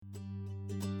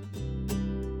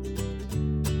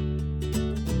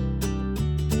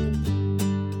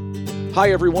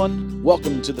Hi, everyone.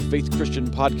 Welcome to the Faith Christian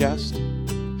Podcast.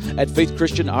 At Faith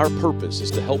Christian, our purpose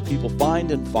is to help people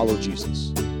find and follow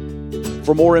Jesus.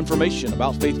 For more information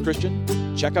about Faith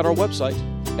Christian, check out our website,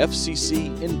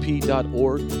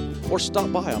 fccnp.org, or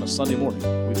stop by on a Sunday morning.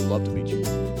 We'd love to meet you.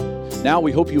 Now,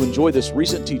 we hope you enjoy this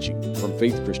recent teaching from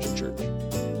Faith Christian Church.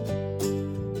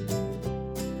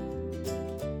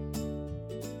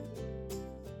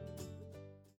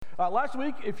 Last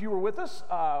week, if you were with us,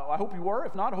 I hope you were.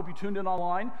 If not, I hope you tuned in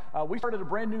online. We started a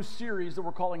brand new series that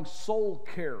we're calling Soul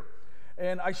Care.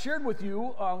 And I shared with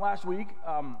you last week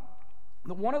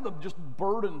that one of the just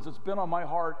burdens that's been on my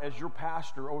heart as your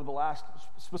pastor over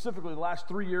specifically the last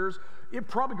 3 years, it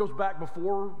probably goes back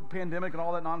before pandemic and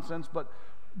all that nonsense, but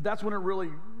that's when it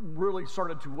really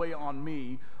started to weigh on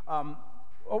me.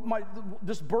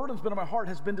 This burden's been on my heart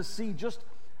has been to see just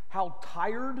how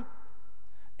tired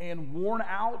and worn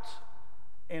out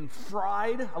and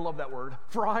fried, I love that word,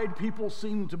 fried people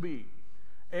seem to be.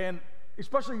 And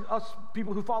especially us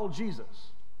people who follow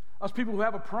Jesus, us people who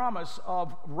have a promise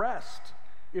of rest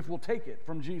if we'll take it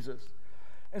from Jesus.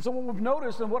 And so what we've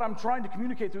noticed and what I'm trying to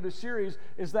communicate through this series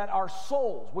is that our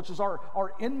souls, which is our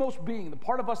inmost being, the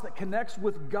part of us that connects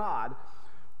with God,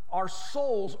 our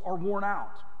souls are worn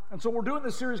out. And so we're doing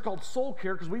this series called Soul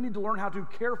Care because we need to learn how to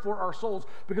care for our souls,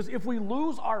 because if we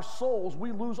lose our souls,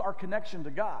 we lose our connection to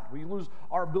God. We lose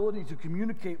our ability to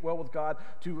communicate well with God,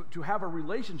 to have a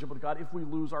relationship with God if we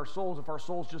lose our souls, if our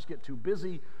souls just get too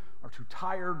busy or too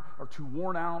tired or too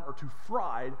worn out or too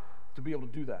fried to be able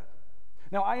to do that.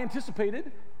 Now, I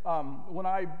anticipated, when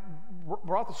I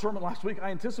brought the sermon last week, I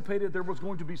anticipated there was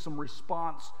going to be some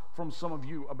response from some of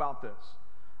you about this.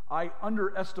 I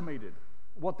underestimated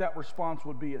what that response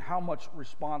would be and how much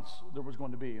response there was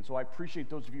going to be. And so I appreciate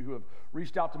those of you who have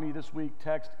reached out to me this week,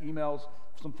 text, emails,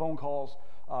 some phone calls.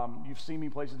 You've seen me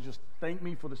places just thank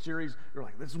me for the series. You're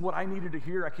like, this is what I needed to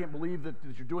hear. I can't believe that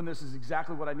you're doing this. This is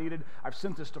exactly what I needed. I've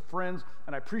sent this to friends,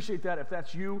 and I appreciate that if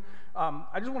that's you.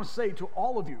 I just want to say to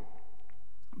all of you,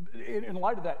 in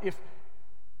light of that,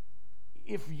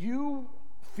 if you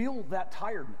feel that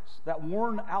tiredness, that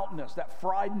worn outness, that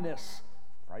friedness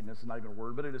is not even a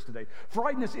word, but it is today.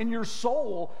 Friedness in your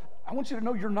soul, I want you to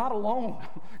know you're not alone.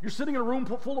 You're sitting in a room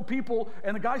full of people,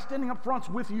 and the guy standing up front's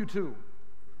with you too.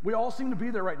 We all seem to be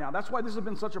there right now. That's why this has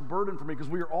been such a burden for me, because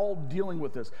we are all dealing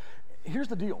with this. Here's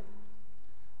the deal.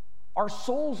 Our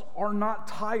souls are not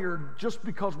tired just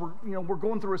because we're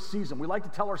going through a season. We like to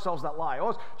tell ourselves that lie.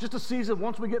 Oh, it's just a season.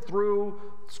 Once we get through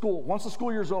school, once the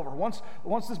school year's over, once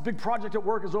this big project at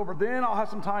work is over, then I'll have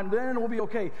some time, then we'll be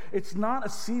okay. It's not a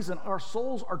season. Our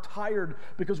souls are tired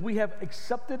because we have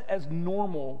accepted as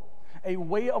normal a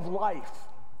way of life,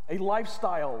 a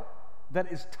lifestyle that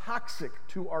is toxic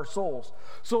to our souls.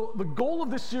 So the goal of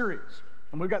this series,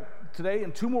 and we've got today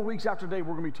and 2 more weeks after today,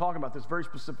 we're going to be talking about this very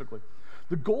specifically.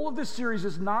 The goal of this series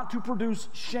is not to produce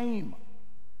shame.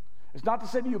 It's not to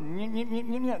say to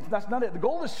you, that's not it. The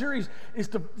goal of this series is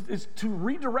to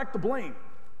redirect the blame.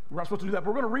 We're not supposed to do that.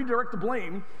 We're going to redirect the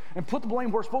blame and put the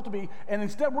blame where it's supposed to be, and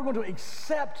instead we're going to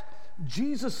accept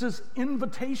Jesus'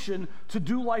 invitation to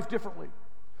do life differently,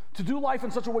 to do life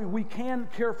in such a way we can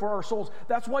care for our souls.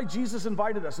 That's why Jesus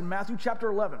invited us in Matthew chapter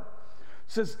 11. It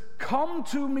says, "Come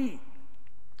to me,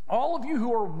 all of you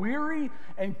who are weary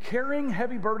and carrying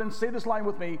heavy burdens," say this line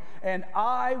with me, "and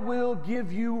I will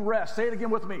give you rest." Say it again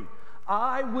with me.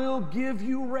 I will give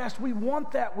you rest. We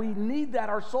want that. We need that.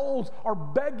 Our souls are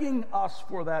begging us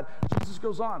for that. Jesus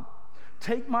goes on.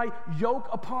 "Take my yoke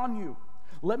upon you.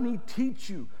 Let me teach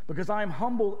you, because I am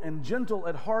humble and gentle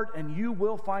at heart, and you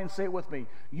will find," say it with me,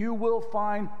 "you will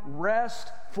find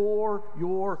rest for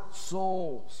your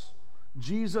souls."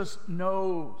 Jesus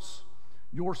knows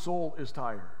your soul is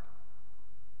tired.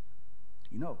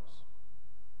 He knows.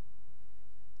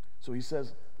 So he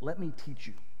says, let me teach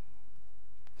you.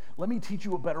 Let me teach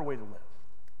you a better way to live.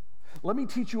 Let me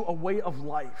teach you a way of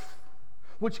life.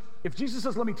 Which, if Jesus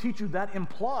says, let me teach you, that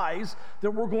implies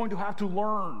that we're going to have to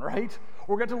learn, right?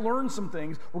 We're going to have to learn some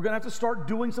things. We're going to have to start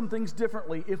doing some things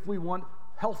differently if we want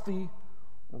healthy,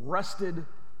 rested,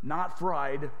 not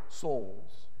fried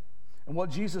souls. And what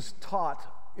Jesus taught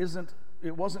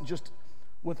wasn't just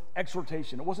with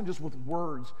exhortation. It wasn't just with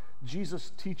words. Jesus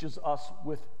teaches us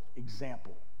with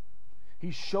example.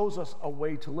 He shows us a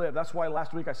way to live. That's why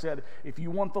last week I said, if you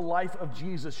want the life of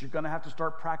Jesus, you're going to have to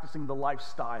start practicing the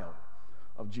lifestyle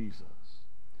of Jesus.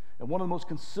 And one of the most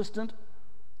consistent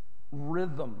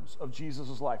rhythms of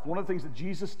Jesus' life, one of the things that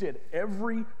Jesus did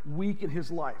every week in his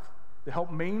life to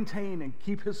help maintain and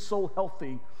keep his soul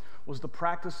healthy was the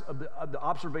practice of the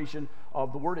observation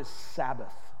of the word is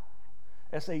Sabbath.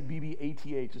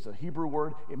 S-A-B-B-A-T-H is a Hebrew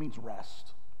word. It means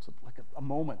rest. It's like a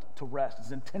moment to rest. It's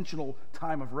an intentional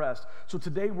time of rest. So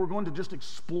today we're going to just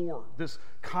explore this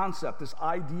concept, this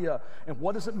idea, and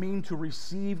what does it mean to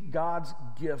receive God's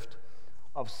gift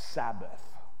of Sabbath.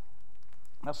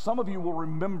 Now, some of you will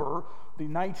remember the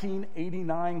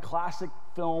 1989 classic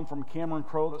film from Cameron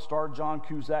Crowe that starred John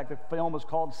Cusack. The film is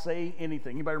called Say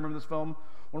Anything. Anybody remember this film?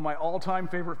 One of my all-time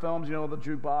favorite films, you know, the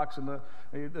jukebox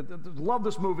and love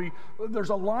this movie. There's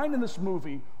a line in this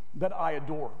movie that I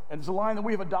adore, and it's a line that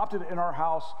we have adopted in our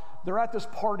house. They're at this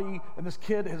party, and this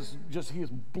kid he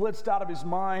is blitzed out of his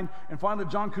mind, and finally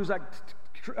John Cusack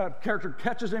character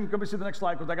catches him. Go me see the next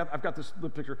slide, because I've got this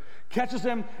picture. Catches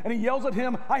him, and he yells at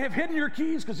him, "I have hidden your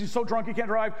keys," because he's so drunk he can't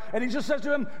drive, and he just says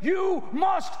to him, "You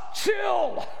must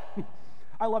chill."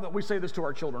 I love it. We say this to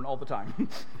our children all the time.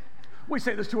 We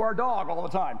say this to our dog all the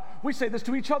time. We say this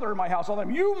to each other in my house all the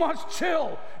time. You must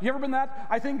chill. You ever been that?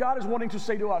 I think God is wanting to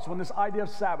say to us, when this idea of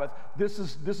Sabbath, this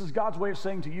is God's way of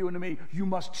saying to you and to me, you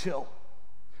must chill.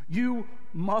 You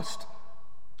must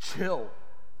chill.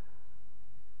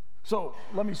 So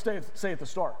let me say at the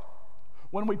start.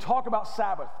 When we talk about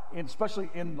Sabbath, and especially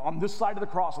on this side of the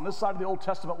cross, on this side of the Old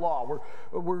Testament law,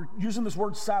 we're using this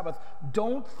word Sabbath.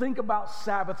 Don't think about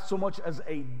Sabbath so much as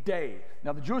a day.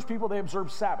 Now, the Jewish people, they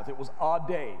observed Sabbath. It was a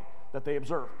day that they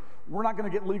observed. We're not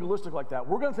going to get legalistic like that.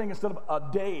 We're going to think instead of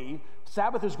a day,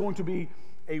 Sabbath is going to be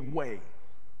a way,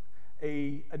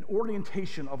 an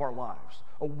orientation of our lives,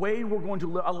 a way we're going to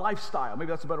live, a lifestyle. Maybe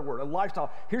that's a better word, a lifestyle.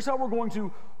 Here's how we're going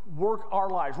to work our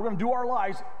lives. We're going to do our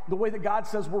lives the way that God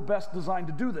says we're best designed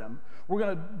to do them.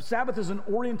 Sabbath is an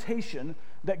orientation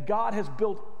that God has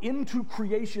built into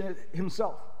creation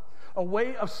himself. A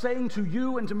way of saying to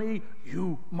you and to me,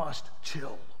 you must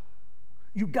chill.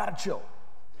 You got to chill.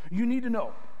 You need to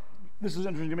know. This is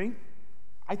interesting to me.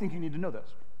 I think you need to know this.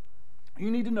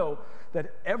 You need to know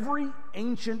that every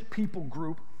ancient people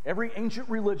group, every ancient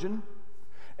religion,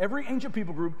 every ancient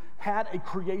people group had a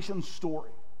creation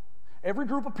story. Every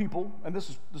group of people, and this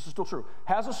is still true,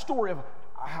 has a story of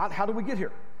how did we get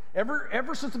here?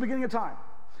 Ever since the beginning of time,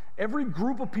 every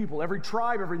group of people, every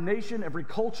tribe, every nation, every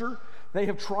culture, they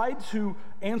have tried to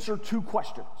answer two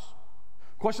questions.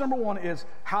 Question number one is,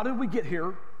 how did we get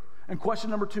here? And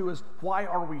question number two is, why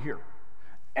are we here?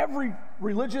 Every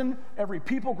religion, every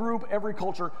people group, every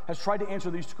culture has tried to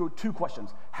answer these two questions.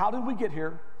 How did we get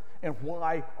here? And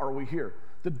why are we here?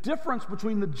 The difference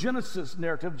between the Genesis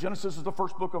narrative, Genesis is the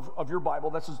first book of your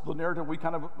Bible, that's the narrative we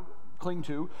kind of cling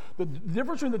to. The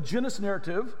difference between the Genesis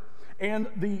narrative and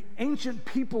the ancient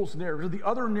people's narrative, the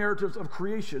other narratives of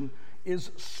creation, is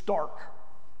stark.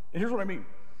 And here's what I mean.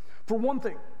 For one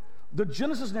thing, the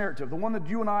Genesis narrative, the one that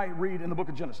you and I read in the book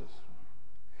of Genesis,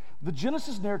 the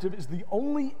Genesis narrative is the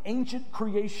only ancient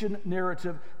creation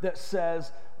narrative that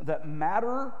says that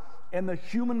matter and the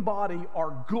human body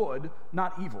are good,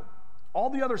 not evil. All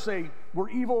the others say we're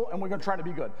evil and we're going to try to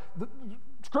be good. The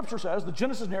Scripture says, the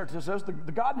Genesis narrative says, the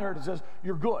God narrative says,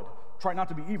 you're good. Try not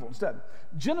to be evil instead.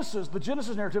 The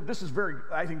Genesis narrative, this is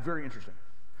I think very interesting.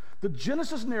 The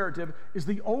Genesis narrative is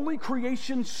the only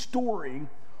creation story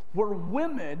where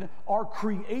women are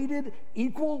created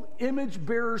equal image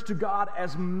bearers to God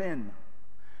as men.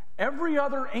 Every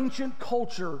other ancient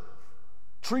culture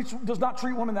does not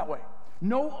treat women that way.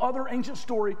 No other ancient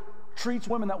story treats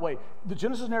women that way. The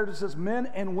Genesis narrative says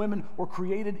men and women were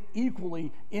created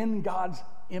equally in God's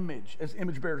image, as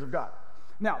image bearers of God.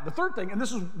 Now, the third thing, and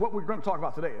this is what we're going to talk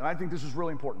about today, and I think this is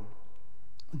really important.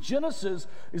 Genesis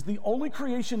is the only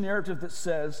creation narrative that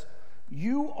says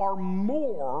you are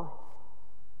more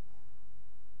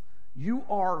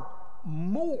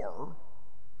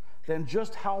than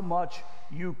just how much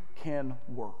you can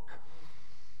work.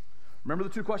 Remember the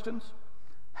two questions?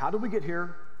 How did we get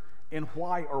here? And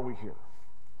why are we here?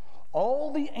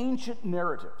 All the ancient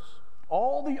narratives,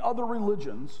 all the other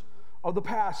religions of the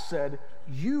past said,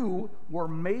 you were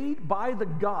made by the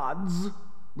gods,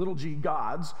 little g,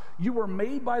 gods. You were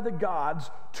made by the gods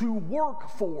to work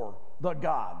for the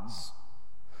gods.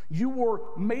 You were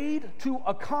made to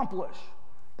accomplish,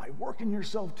 by working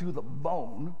yourself to the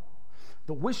bone,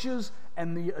 the wishes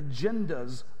and the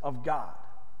agendas of God.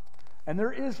 And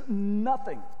there is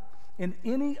nothing in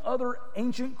any other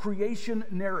ancient creation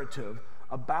narrative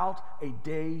about a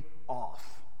day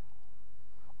off,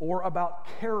 or about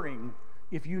caring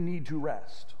if you need to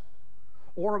rest,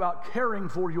 or about caring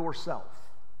for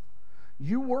yourself.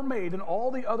 You were made, in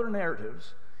all the other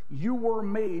narratives, you were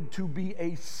made to be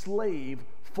a slave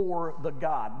for the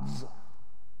gods.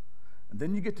 And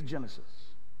then you get to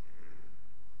Genesis.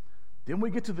 Then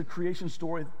we get to the creation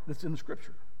story that's in the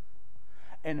Scripture.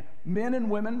 And men and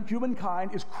women,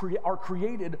 humankind, are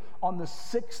created on the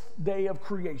sixth day of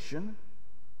creation.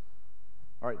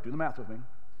 All right, do the math with me.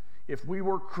 If we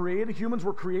were created, humans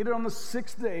were created on the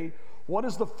sixth day,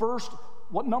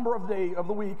 what number of day of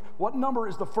the week, what number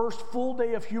is the first full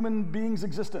day of human beings'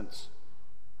 existence?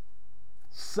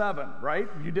 7, right?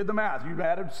 You did the math. You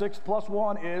added 6 plus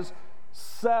 1 is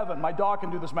 7. My dog can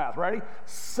do this math. Ready?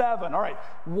 7. All right.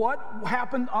 What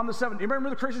happened on the 7th? You remember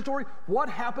the creation story? What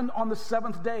happened on the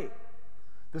 7th day?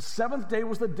 The 7th day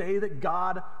was the day that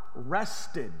God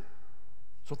rested.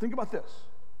 So think about this.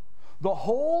 The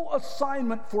whole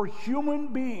assignment for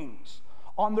human beings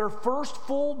on their first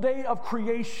full day of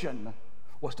creation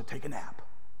was to take a nap,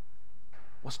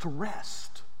 was to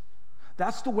rest.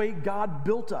 That's the way God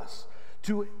built us,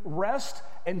 to rest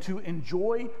and to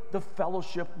enjoy the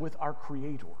fellowship with our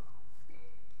Creator.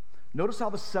 Notice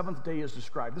how the 7th day is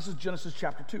described. This is Genesis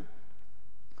chapter 2.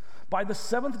 By the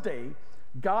 7th day,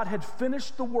 God had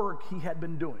finished the work he had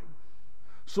been doing.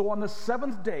 So on the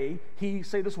 7th day, he,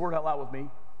 say this word out loud with me,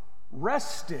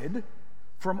 rested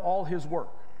from all his work.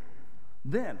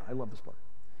 Then, I love this part,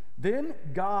 then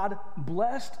God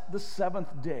blessed the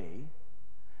 7th day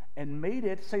and made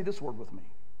it, say this word with me,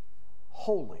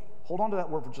 holy. Hold on to that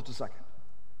word for just a second.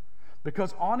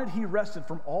 Because on it he rested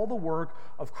from all the work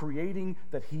of creating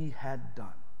that he had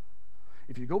done.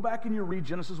 If you go back and you read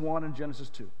Genesis 1 and Genesis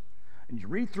 2, and you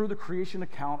read through the creation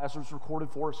account as it's recorded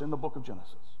for us in the book of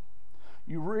Genesis,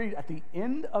 you read at the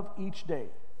end of each day,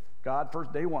 God,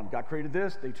 first day 1, God created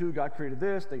this. Day 2, God created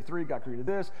this. Day 3, God created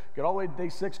this. Get all the way to day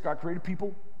 6, God created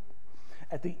people.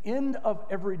 At the end of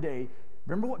every day,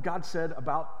 remember what God said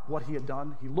about what he had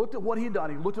done? He looked at what he had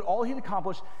done. He looked at all he had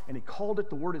accomplished, and he called it,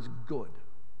 the word is good.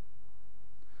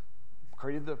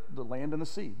 Created the land and the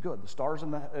sea, good. The stars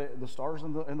and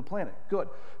the planet, good.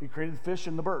 He created the fish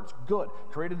and the birds, good.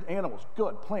 Created animals,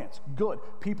 good. Plants, good.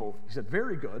 People, he said,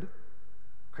 very good.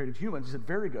 Created humans, he said,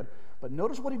 very good. But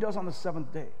notice what he does on the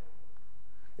 7th day.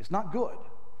 It's not good.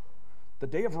 The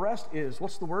day of rest is,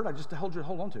 what's the word I just told you to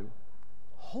hold on to?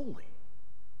 Holy.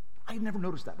 I had never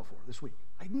noticed that before this week.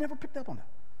 I had never picked up on that.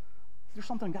 There's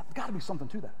something, got to be something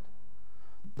to that.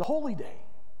 The holy day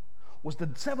was the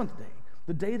 7th day,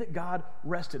 the day that God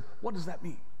rested. What does that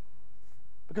mean?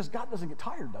 Because God doesn't get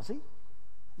tired, does he?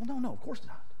 Well, no, of course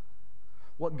not.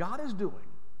 What God is doing,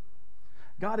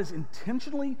 God is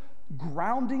intentionally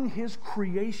grounding his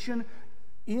creation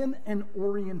in an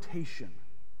orientation.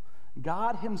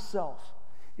 God himself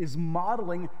is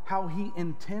modeling how he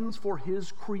intends for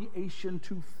his creation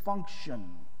to function.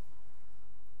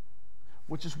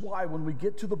 Which is why when we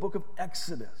get to the book of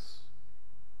Exodus,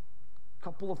 a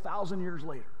couple of thousand years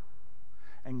later,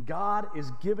 and God is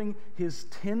giving his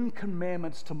 10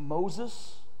 commandments to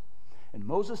Moses, and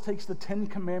Moses takes the 10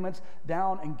 commandments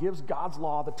down and gives God's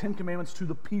law, the 10 commandments, to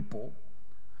the people.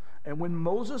 And when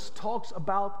Moses talks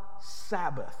about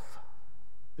Sabbath,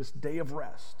 this day of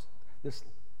rest, this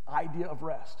idea of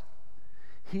rest,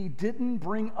 he didn't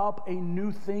bring up a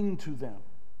new thing to them.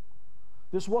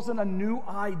 This wasn't a new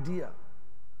idea.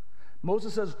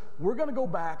 Moses says, we're going to go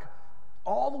back,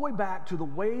 all the way back to the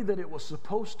way that it was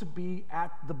supposed to be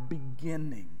at the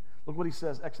beginning. Look what he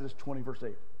says, Exodus 20, verse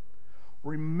 8.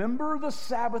 Remember the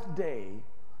Sabbath day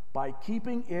by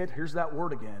keeping it, here's that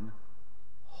word again,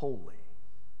 holy.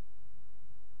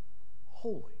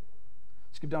 Holy.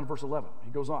 Skip down to verse 11.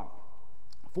 He goes on.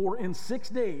 For in 6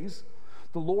 days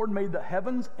the Lord made the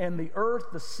heavens and the earth,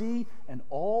 the sea, and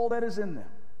all that is in them.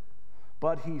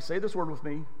 But he, say this word with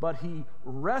me, but he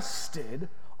rested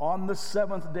on the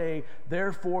 7th day.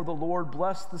 Therefore the Lord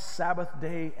blessed the Sabbath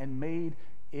day and made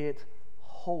it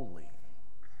holy.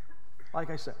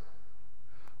 Like I said,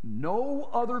 no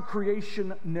other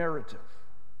creation narrative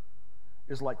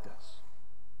is like this.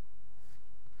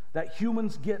 That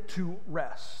humans get to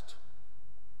rest.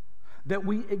 That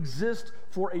we exist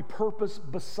for a purpose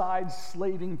besides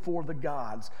slaving for the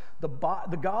gods. The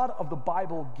God of the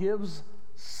Bible gives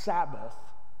Sabbath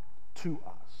to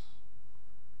us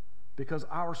because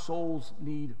our souls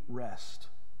need rest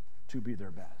to be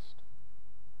their best.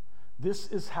 This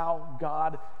is how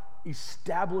God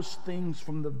established things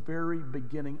from the very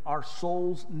beginning. Our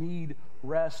souls need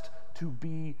rest to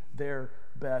be their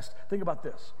best. Think about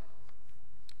this.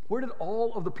 Where did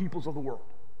all of the peoples of the world,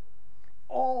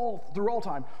 through all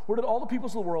time, where did all the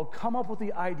peoples of the world come up with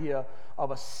the idea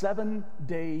of a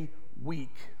 7-day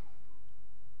week?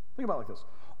 Think about it like this.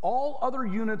 All other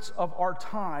units of our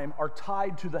time are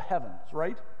tied to the heavens,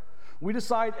 right? We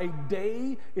decide a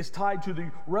day is tied to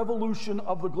the revolution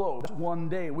of the globe. That's 1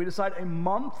 day. We decide a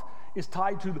month is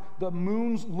tied to the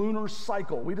moon's lunar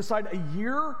cycle. We decide a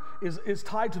year is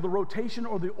tied to the rotation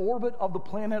or the orbit of the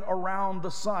planet around the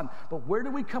sun. But where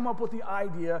do we come up with the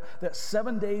idea that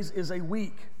 7 days is a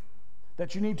week?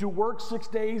 that you need to work 6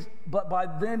 days, but by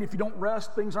then, if you don't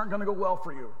rest, things aren't going to go well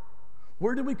for you.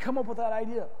 Where did we come up with that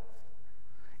idea?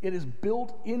 It is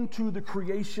built into the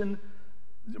creation.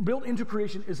 Built into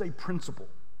creation is a principle.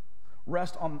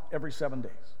 Rest on every 7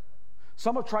 days.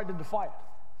 Some have tried to defy it.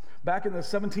 Back in the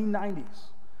 1790s,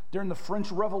 during the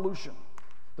French Revolution,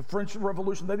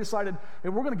 they decided, hey,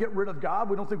 we're going to get rid of God.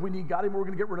 We don't think we need God anymore. We're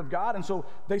going to get rid of God. And so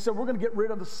they said, we're going to get rid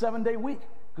of the 7-day week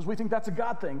because we think that's a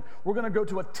God thing. We're going to go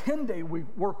to a 10-day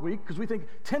work week because we think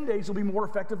 10 days will be more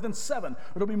effective than 7.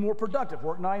 It'll be more productive.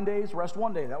 Work 9 days, rest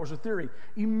 1 day. That was the theory.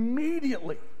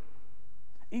 Immediately,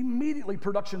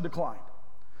 production declined.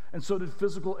 And so did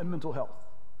physical and mental health.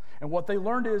 And what they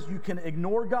learned is you can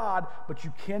ignore God, but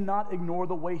you cannot ignore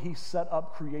the way He set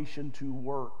up creation to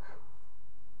work.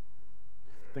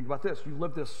 Think about this. You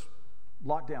lived this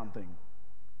lockdown thing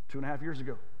 2.5 years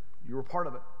ago. You were part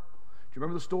of it. Do you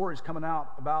remember the stories coming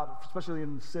out about, especially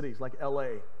in cities like LA,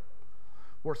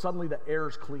 where suddenly the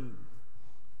air's clean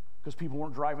because people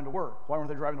weren't driving to work? Why weren't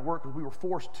they driving to work? Because we were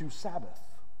forced to Sabbath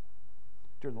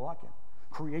during the lockdown.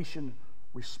 Creation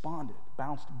responded,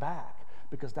 bounced back,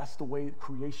 because that's the way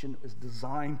creation is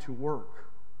designed to work.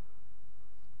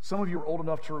 Some of you are old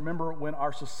enough to remember when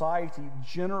our society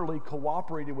generally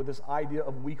cooperated with this idea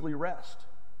of weekly rest.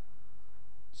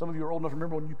 Some of you are old enough to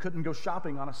remember when you couldn't go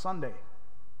shopping on a Sunday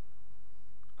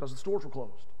because the stores were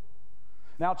closed.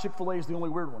 Now Chick-fil-A is the only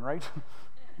weird one, right?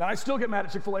 Now I still get mad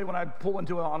at Chick-fil-A when I pull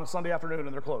into it on a Sunday afternoon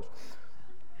and they're closed.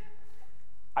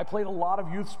 I played a lot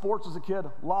of youth sports as a kid,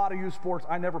 a lot of youth sports.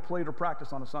 I never played or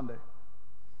practiced on a Sunday.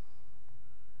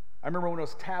 I remember when it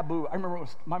was taboo. I remember it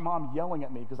was my mom yelling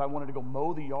at me because I wanted to go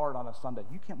mow the yard on a Sunday.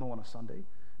 You can't mow on a Sunday.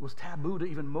 It was taboo to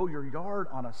even mow your yard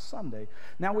on a Sunday.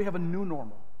 Now we have a new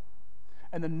normal.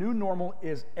 And the new normal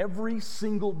is every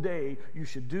single day you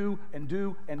should do and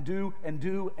do and do and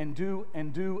do and do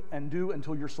and do and do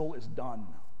until your soul is done.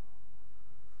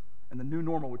 And the new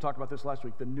normal, we talked about this last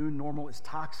week, the new normal is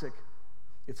toxic.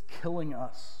 It's killing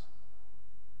us.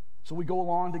 So we go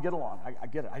along to get along. I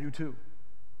get it. I do too.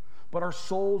 But our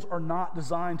souls are not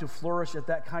designed to flourish at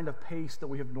that kind of pace that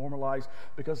we have normalized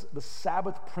because the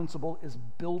Sabbath principle is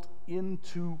built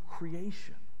into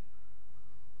creation.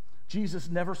 Jesus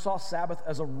never saw Sabbath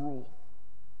as a rule.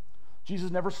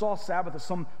 Jesus never saw Sabbath as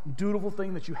some dutiful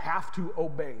thing that you have to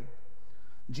obey.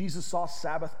 Jesus saw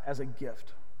Sabbath as a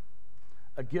gift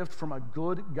from a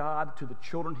good God to the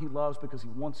children He loves because He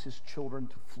wants His children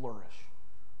to flourish,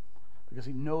 because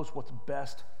He knows what's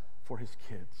best for His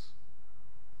kids.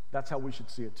 That's how we should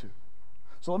see it too.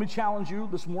 So let me challenge you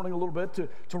this morning a little bit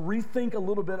to rethink a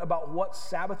little bit about what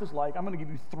Sabbath is like. I'm going to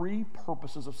give you 3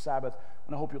 purposes of Sabbath,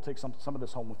 and I hope you'll take some of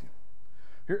this home with you.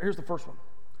 Here's the first one.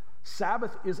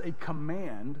 Sabbath is a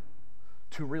command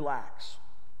to relax.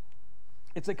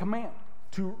 It's a command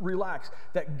to relax,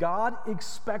 that God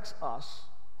expects us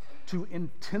to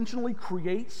intentionally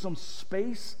create some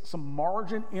space, some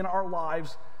margin in our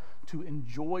lives to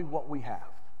enjoy what we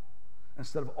have,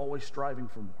 instead of always striving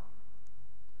for more.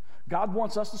 God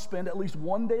wants us to spend at least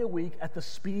 1 day a week at the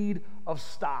speed of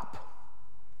stop.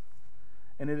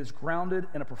 And it is grounded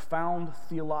in a profound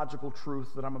theological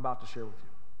truth that I'm about to share with you.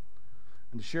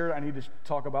 And to share it, I need to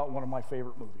talk about one of my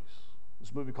favorite movies.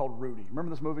 This movie called Rudy. Remember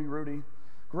this movie, Rudy?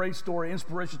 Great story,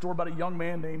 inspiration story about a young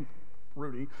man named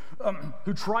Rudy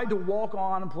who tried to walk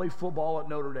on and play football at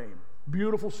Notre Dame.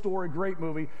 Beautiful story, great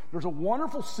movie. There's a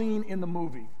wonderful scene in the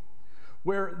movie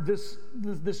where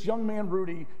this young man,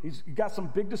 Rudy, he's got some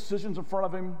big decisions in front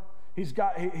of him. He's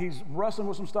wrestling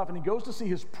with some stuff, and he goes to see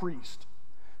his priest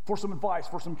for some advice,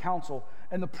 for some counsel.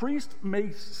 And the priest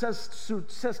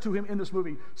says to him in this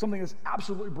movie something that's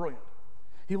absolutely brilliant.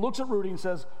 He looks at Rudy and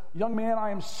says, "Young man,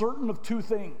 I am certain of 2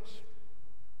 things.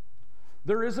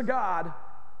 There is a God,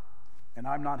 and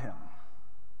I'm not Him."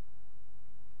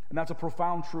 And that's a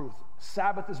profound truth.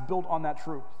 Sabbath is built on that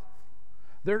truth.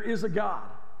 There is a God,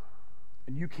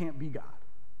 and you can't be God.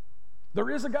 There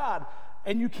is a God,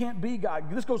 and you can't be God.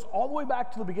 This goes all the way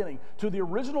back to the beginning, to the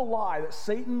original lie that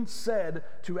Satan said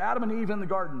to Adam and Eve in the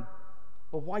garden.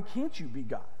 Well, why can't you be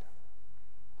God?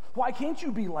 Why can't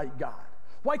you be like God?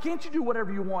 Why can't you do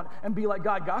whatever you want and be like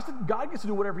God? God gets to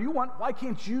do whatever you want. Why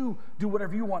can't you do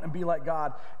whatever you want and be like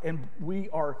God? And we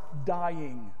are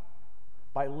dying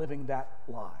by living that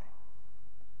lie.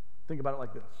 Think about it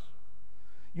like this.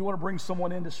 You want to bring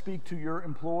someone in to speak to your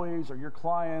employees or your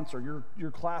clients or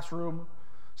your classroom,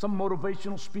 some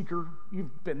motivational speaker.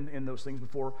 You've been in those things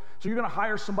before. So you're going to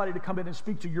hire somebody to come in and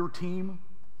speak to your team.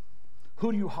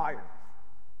 Who do you hire?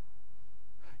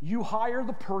 You hire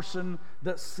the person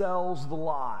that sells the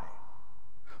lie.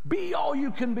 Be all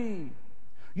you can be.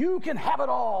 You can have it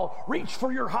all. Reach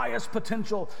for your highest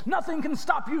potential. Nothing can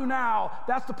stop you now.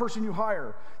 That's the person you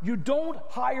hire. You don't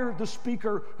hire the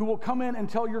speaker who will come in and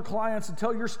tell your clients and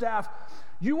tell your staff,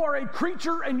 you are a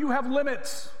creature and you have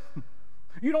limits.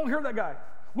 You don't hear that guy.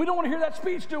 We don't want to hear that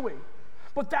speech, do we?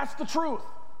 But that's the truth.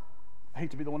 I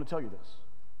hate to be the one to tell you this,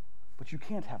 but you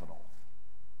can't have it all.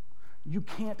 You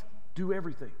can't do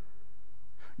everything.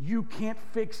 You can't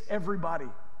fix everybody.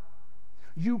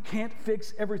 You can't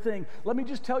fix everything. Let me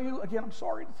just tell you, again, I'm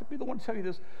sorry to be the one to tell you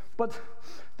this, but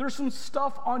there's some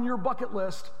stuff on your bucket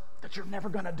list that you're never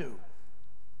going to do.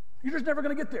 You're just never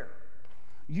going to get there.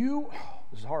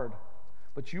 This is hard,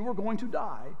 but you are going to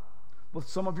die with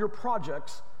some of your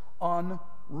projects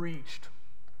unreached.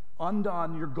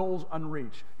 Undone, your goals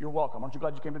unreached. You're welcome. Aren't you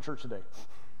glad you came to church today?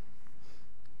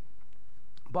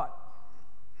 But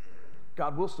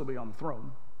God will still be on the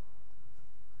throne,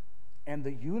 and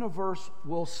the universe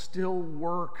will still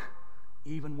work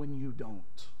even when you don't.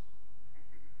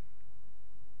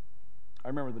 I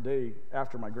remember the day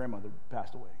after my grandmother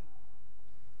passed away.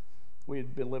 We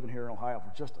had been living here in Ohio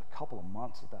for just a couple of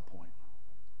months at that point.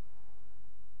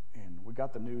 And we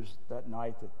got the news that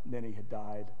night that Nenny had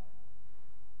died.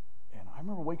 And I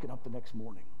remember waking up the next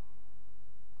morning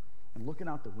and looking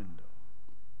out the window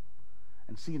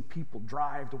and seeing people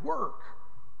drive to work.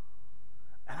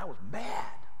 And I was mad.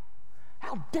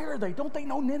 How dare they? Don't they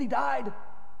know Nenny died?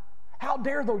 How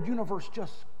dare the universe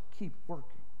just keep working?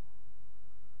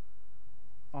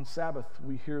 On Sabbath,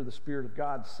 we hear the Spirit of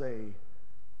God say,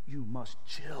 you must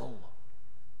chill.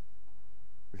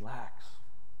 Relax.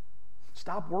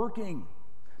 Stop working.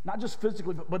 Not just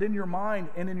physically, but in your mind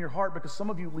and in your heart, because some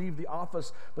of you leave the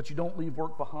office, but you don't leave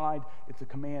work behind. It's a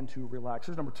command to relax.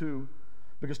 Here's number 2,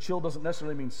 because chill doesn't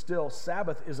necessarily mean still.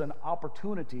 Sabbath is an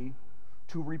opportunity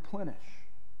to replenish,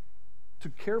 to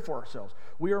care for ourselves.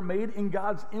 We are made in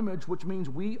God's image, which means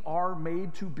we are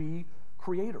made to be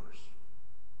creators.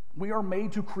 We are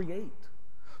made to create.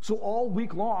 So all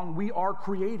week long, we are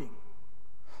creating.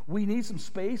 We need some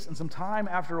space and some time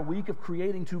after a week of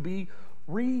creating to be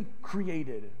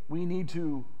recreated. We need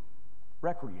to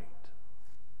recreate.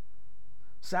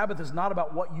 Sabbath is not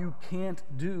about what you can't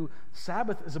do.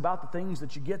 Sabbath is about the things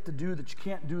that you get to do that you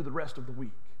can't do the rest of the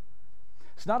week.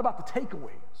 It's not about the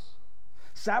takeaways.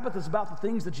 Sabbath is about the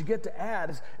things that you get to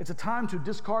add. It's a time to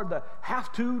discard the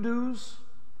have-to do's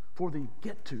for the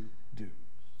get-to do's.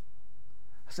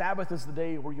 Sabbath is the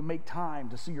day where you make time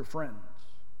to see your friends.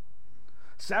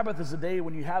 Sabbath is the day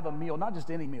when you have a meal, not just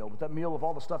any meal, but that meal of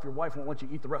all the stuff your wife won't let you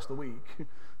eat the rest of the week.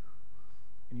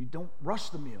 And you don't rush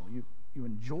the meal. You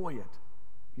enjoy it.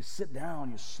 You sit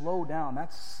down. You slow down.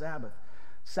 That's Sabbath.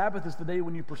 Sabbath is the day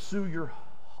when you pursue your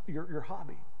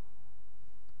hobby.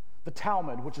 The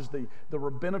Talmud, which is the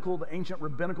ancient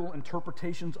rabbinical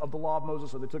interpretations of the law of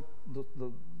Moses. So they took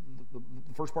the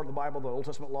first part of the Bible, the Old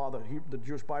Testament law, the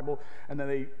Jewish Bible, and then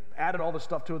they added all this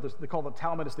stuff to it. They call it the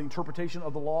Talmud. It's the interpretation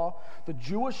of the law. The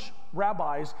Jewish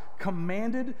rabbis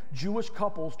commanded Jewish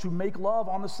couples to make love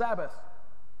on the Sabbath.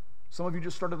 Some of you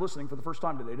just started listening for the first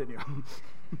time today, didn't you?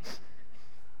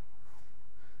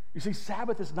 You see,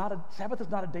 Sabbath is not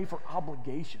a day for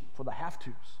obligation, for the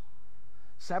have-tos.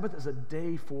 Sabbath is a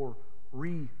day for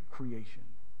recreation.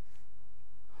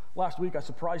 Last week, I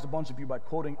surprised a bunch of you by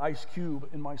quoting Ice Cube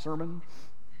in my sermon.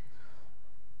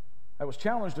 I was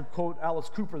challenged to quote Alice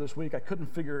Cooper this week. I couldn't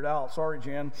figure it out. Sorry,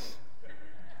 Jan.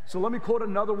 So let me quote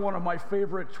another one of my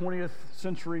favorite 20th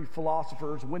century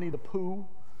philosophers, Winnie the Pooh,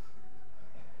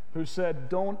 who said,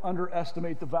 "Don't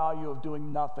underestimate the value of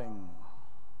doing nothing."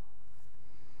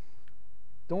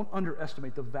 Don't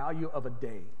underestimate the value of a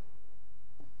day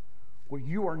where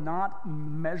you are not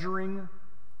measuring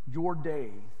your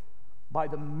day by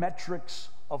the metrics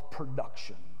of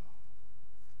production.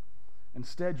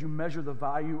 Instead, you measure the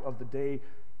value of the day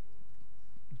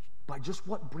by just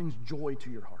what brings joy to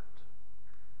your heart.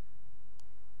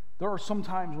 There are some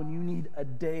times when you need a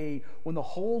day when the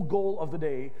whole goal of the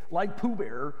day, like Pooh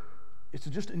Bear, is to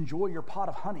just enjoy your pot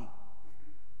of honey.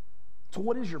 So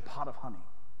what is your pot of honey?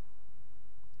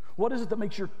 What is it that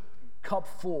makes your cup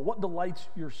full? What delights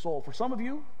your soul? For some of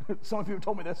you have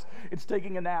told me this, it's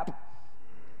taking a nap.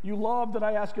 You loved that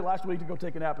I asked you last week to go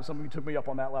take a nap, and some of you took me up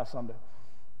on that last Sunday.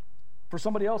 For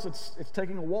somebody else, it's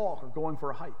taking a walk or going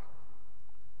for a hike.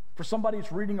 For somebody,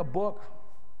 it's reading a book.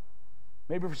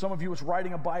 Maybe for some of you, it's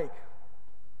riding a bike.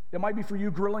 It might be for you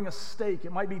grilling a steak.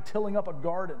 It might be tilling up a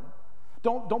garden.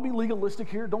 Don't be legalistic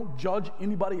here. Don't judge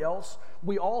anybody else.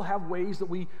 We all have ways that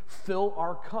we fill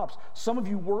our cups. Some of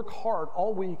you work hard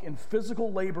all week in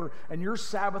physical labor, and your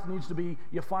Sabbath needs to be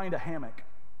you find a hammock.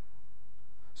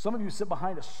 Some of you sit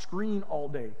behind a screen all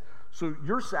day. So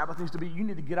your Sabbath needs to be, you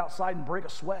need to get outside and break a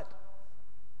sweat.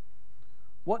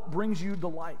 What brings you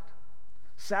delight?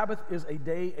 Sabbath is a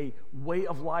day, a way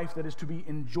of life that is to be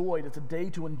enjoyed. It's a day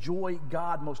to enjoy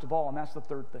God most of all, and that's the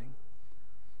third thing.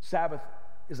 Sabbath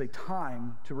is a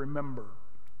time to remember,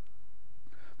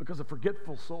 because a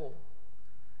forgetful soul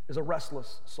is a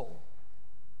restless soul.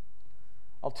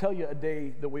 I'll tell you a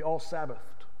day that we all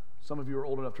Sabbathed. Some of you are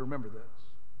old enough to remember this.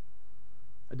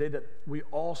 A day that we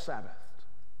all Sabbathed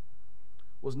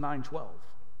was 9/12,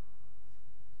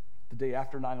 the day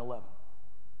after 9/11.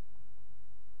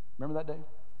 Remember that day?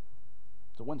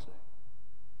 It's a Wednesday.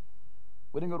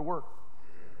 We didn't go to work.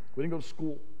 We didn't go to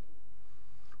school.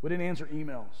 We didn't answer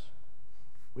emails.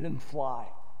 We didn't fly.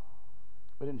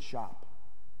 We didn't shop.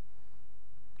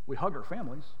 We hugged our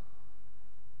families.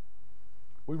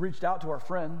 We reached out to our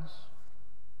friends.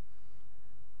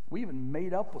 We even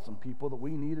made up with some people that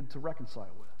we needed to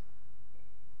reconcile with.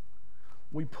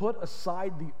 We put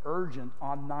aside the urgent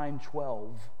on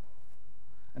 9/12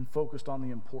 and focused on the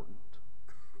important.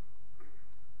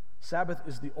 Sabbath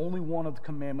is the only one of the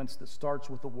commandments that starts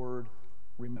with the word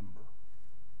remember.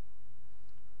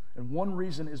 And one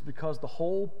reason is because the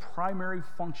whole primary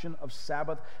function of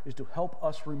Sabbath is to help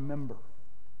us remember.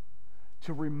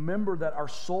 To remember that our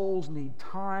souls need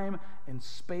time and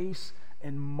space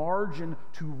and margin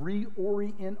to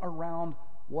reorient around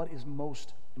what is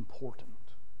most important,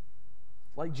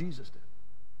 like Jesus did.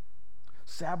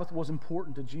 Sabbath was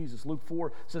important to Jesus. Luke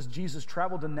 4 says Jesus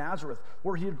traveled to Nazareth,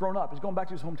 where he had grown up. He's going back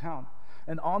to his hometown.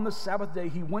 And on the Sabbath day,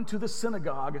 he went to the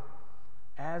synagogue,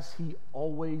 as he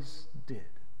always did.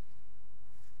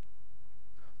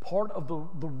 Part of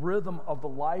the rhythm of the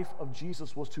life of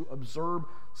Jesus was to observe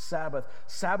Sabbath.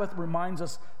 Sabbath reminds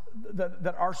us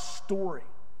that our story,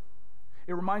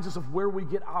 it reminds us of where we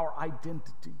get our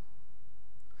identity.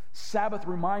 Sabbath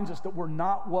reminds us that we're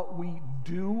not what we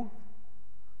do,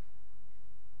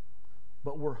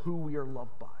 but we're who we are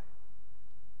loved by.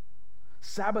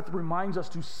 Sabbath reminds us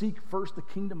to seek first the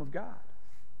kingdom of God.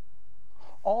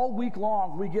 All week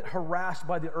long, we get harassed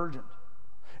by the urgent.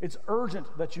 It's urgent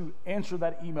that you answer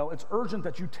that email. It's urgent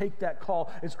that you take that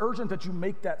call. It's urgent that you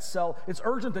make that sell. It's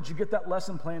urgent that you get that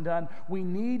lesson plan done. We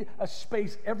need a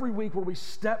space every week where we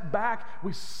step back,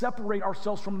 we separate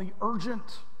ourselves from the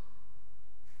urgent,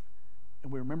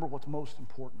 and we remember what's most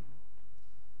important.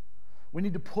 We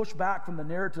need to push back from the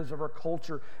narratives of our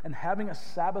culture, and having a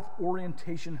Sabbath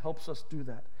orientation helps us do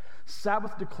that.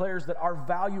 Sabbath declares that our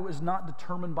value is not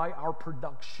determined by our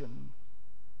production.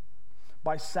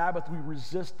 By Sabbath, we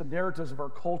resist the narratives of our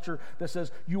culture that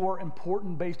says you are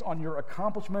important based on your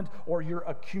accomplishment or your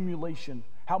accumulation.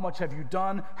 How much have you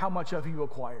done? How much have you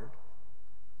acquired?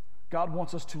 God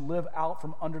wants us to live out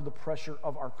from under the pressure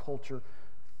of our culture,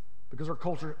 because our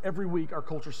culture, every week, our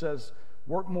culture says,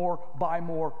 work more, buy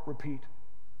more, repeat.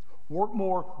 Work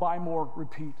more, buy more,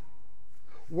 repeat.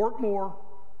 Work more,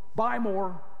 buy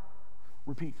more,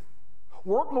 repeat.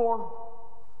 Work more,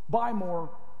 buy more,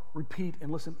 repeat.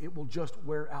 And listen, it will just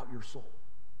wear out your soul.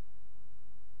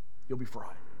 You'll be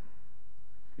fried.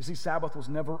 You see, Sabbath was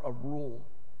never a rule.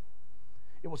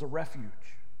 It was a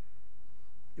refuge.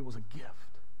 It was a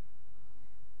gift.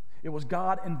 It was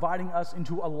God inviting us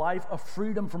into a life of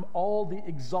freedom from all the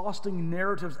exhausting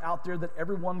narratives out there that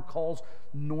everyone calls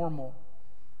normal.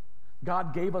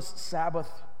 God gave us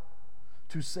Sabbath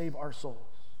to save our souls.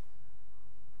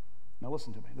 Now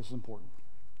listen to me, this is important.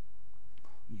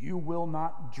 You will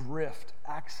not drift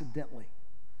accidentally.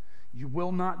 You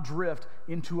will not drift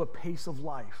into a pace of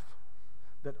life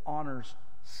that honors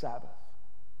Sabbath.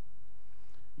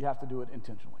 You have to do it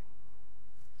intentionally.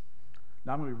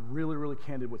 Now, I'm going to be really, really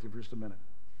candid with you for just a minute.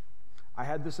 I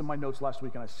had this in my notes last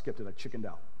week and I skipped it. I chickened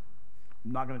out.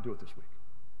 I'm not going to do it this week.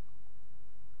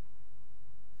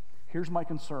 Here's my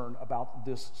concern about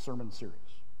this sermon series.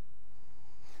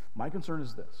 My concern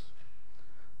is this,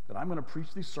 that I'm going to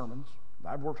preach these sermons that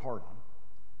I've worked hard on.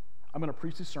 I'm going to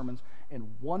preach these sermons, and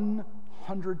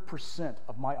 100%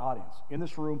 of my audience, in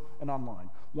this room and online,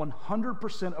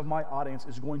 100% of my audience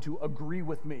is going to agree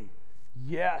with me.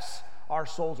 Yes, our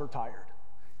souls are tired.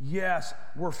 Yes,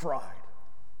 we're fried.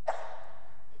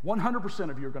 100%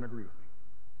 of you are going to agree with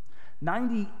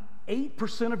me.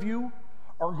 98% of you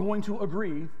are going to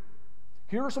agree,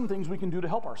 here are some things we can do to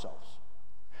help ourselves.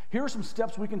 Here are some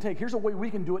steps we can take. Here's a way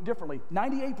we can do it differently.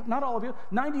 98, not all of you,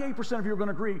 98% of you are going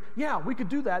to agree, yeah, we could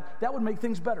do that. That would make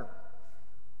things better.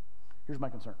 Here's my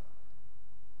concern.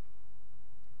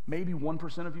 Maybe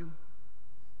 1% of you,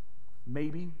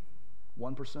 maybe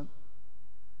 1%. Let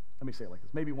me say it like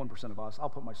this. Maybe 1% of us, I'll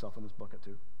put myself in this bucket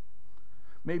too.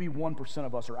 Maybe 1%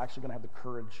 of us are actually going to have the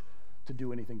courage to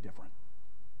do anything different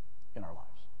in our lives.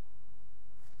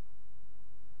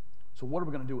 So what are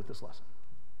we going to do with this lesson?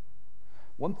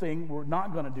 One thing we're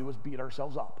not going to do is beat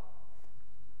ourselves up.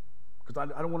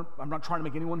 Because I'm not trying to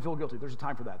make anyone feel guilty. There's a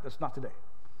time for that. That's not today.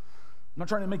 I'm not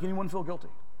trying to make anyone feel guilty.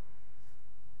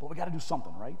 But we got to do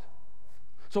something, right?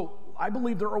 So I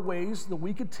believe there are ways that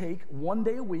we could take one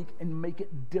day a week and make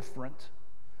it different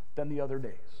than the other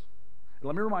days. And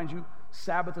let me remind you,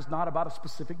 Sabbath is not about a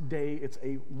specific day. It's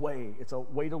a way. It's a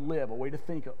way to live, a way to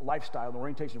think, a lifestyle, an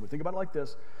orientation. We think about it like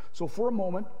this. So for a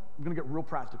moment, I'm going to get real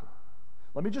practical.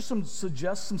 Let me just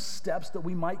suggest some steps that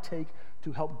we might take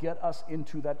to help get us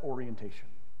into that orientation.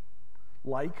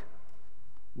 Like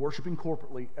worshiping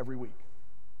corporately every week.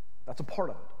 That's a part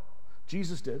of it.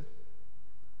 Jesus did.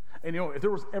 And if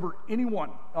there was ever anyone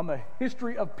on the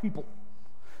history of people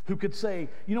who could say,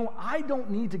 I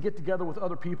don't need to get together with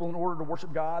other people in order to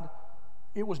worship God,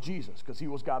 it was Jesus, because he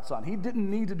was God's son. He didn't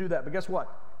need to do that, but guess what?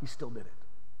 He still did it.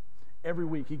 Every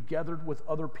week, he gathered with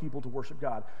other people to worship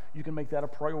God. You can make that a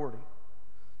priority,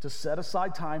 to set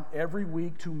aside time every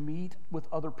week to meet with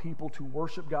other people, to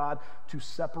worship God, to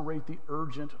separate the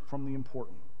urgent from the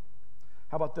important.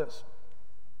 How about this?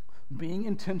 Being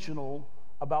intentional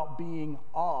about being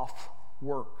off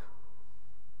work.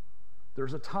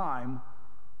 There's a time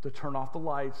to turn off the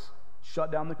lights,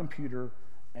 shut down the computer,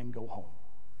 and go home.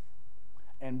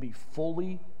 And be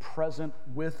fully present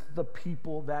with the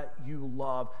people that you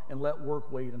love, and let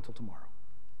work wait until tomorrow.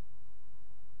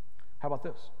 How about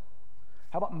this?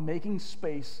 How about making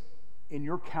space in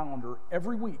your calendar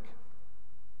every week?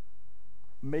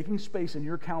 Making space in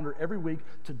your calendar every week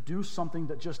to do something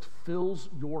that just fills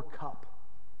your cup.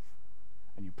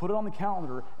 And you put it on the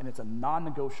calendar, and it's a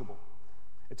non-negotiable.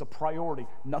 It's a priority.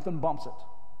 Nothing bumps it,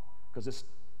 because it's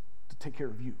to take care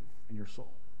of you and your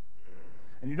soul.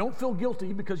 And you don't feel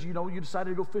guilty because you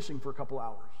decided to go fishing for a couple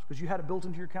hours because you had it built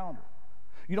into your calendar.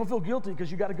 You don't feel guilty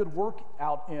because you got a good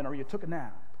workout in or you took a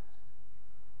nap.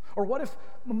 Or what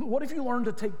if you learned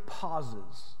to take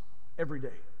pauses every day?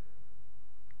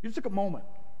 You just took a moment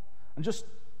and just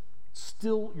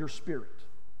still your spirit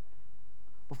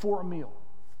before a meal,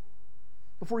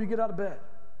 before you get out of bed,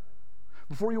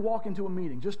 before you walk into a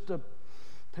meeting, just to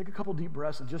take a couple deep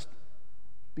breaths and just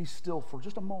be still for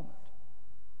just a moment.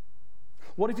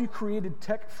 What if you created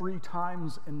tech-free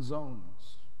times and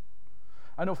zones?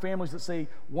 I know families that say,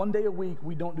 one day a week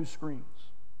we don't do screens.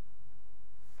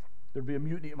 There'd be a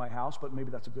mutiny at my house, but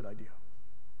maybe that's a good idea.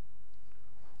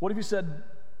 What if you said,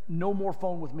 no more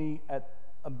phone with me at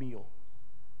a meal?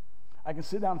 I can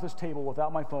sit down at this table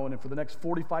without my phone, and for the next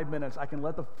 45 minutes, I can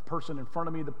let the person in front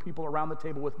of me, the people around the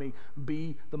table with me,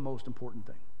 be the most important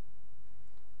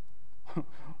thing.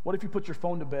 What if you put your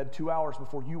phone to bed 2 hours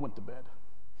before you went to bed?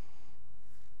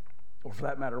 Or for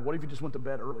that matter, what if you just went to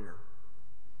bed earlier?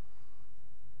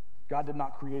 God did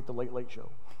not create the Late Late Show.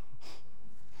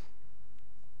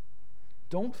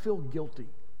 Don't feel guilty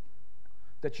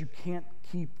that you can't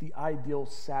keep the ideal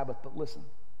Sabbath, but listen,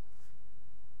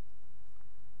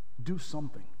 do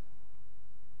something.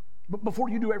 But before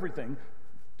you do everything,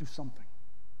 do something.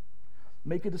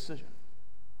 Make a decision.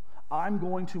 I'm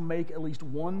going to make at least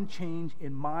one change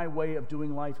in my way of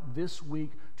doing life this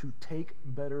week to take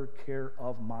better care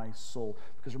of my soul.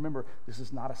 Because remember, this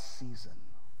is not a season.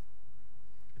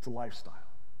 It's a lifestyle.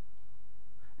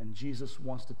 And Jesus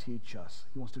wants to teach us.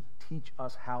 He wants to teach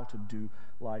us how to do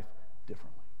life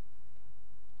differently.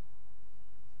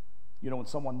 When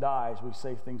someone dies, we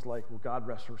say things like, well, God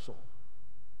rest her soul.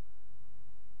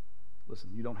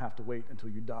 Listen, you don't have to wait until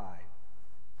you die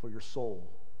for your soul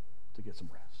to get some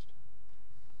rest.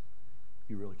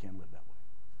 You really can live that way.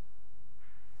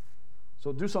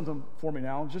 So do something for me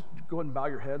now. Just go ahead and bow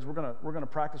your heads. We're gonna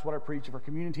practice what I preach. If our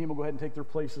communion team will go ahead and take their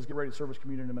places, get ready to service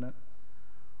communion in a minute.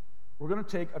 We're going to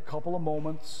take a couple of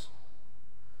moments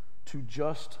to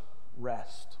just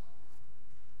rest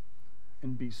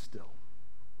and be still.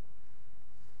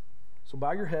 So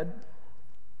bow your head,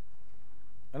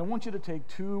 and I want you to take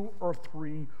 2 or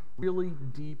 3 really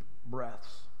deep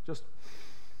breaths. Just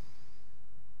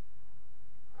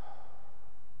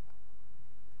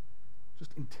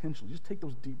intentionally, just take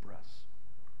those deep breaths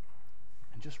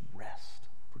and just rest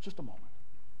for just a moment.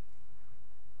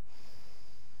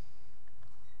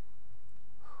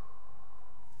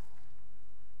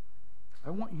 I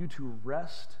want you to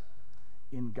rest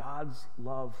in God's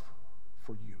love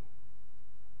for you.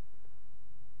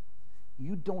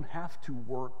 You don't have to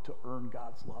work to earn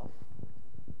God's love.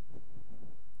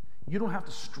 You don't have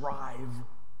to strive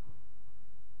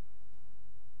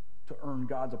to earn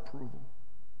God's approval.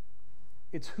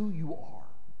 It's who you are.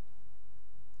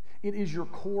 It is your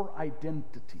core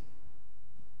identity.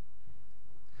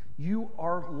 You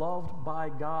are loved by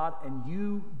God, and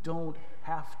you don't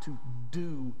have to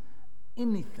do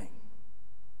anything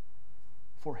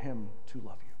for him to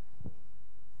love you.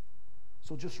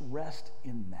 So just rest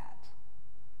in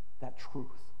that truth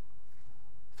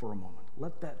for a moment.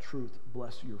 Let that truth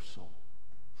bless your soul.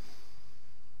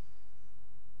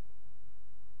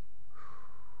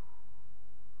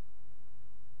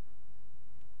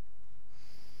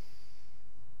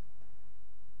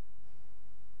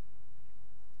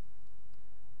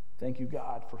 Thank you,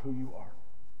 God, for who you are.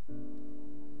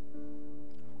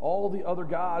 All the other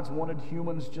gods wanted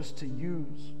humans just to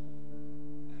use.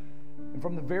 And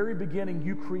from the very beginning,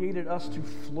 you created us to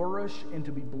flourish and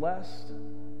to be blessed.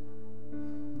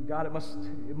 God,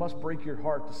 it must break your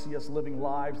heart to see us living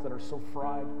lives that are so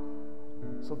fried,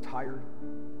 so tired,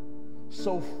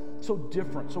 so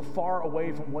different, so far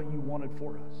away from what you wanted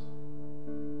for us.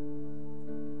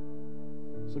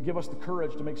 So give us the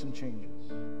courage to make some changes.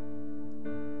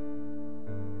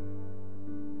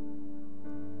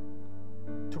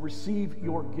 To receive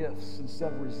your gifts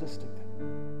instead of resisting them.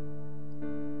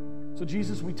 So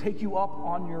Jesus, we take you up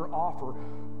on your offer.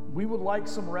 We would like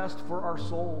some rest for our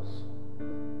souls.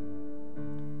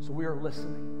 So we are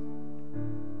listening.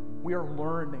 We are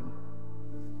learning.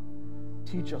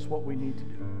 Teach us what we need to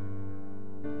do.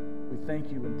 We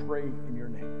thank you and pray in your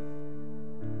name.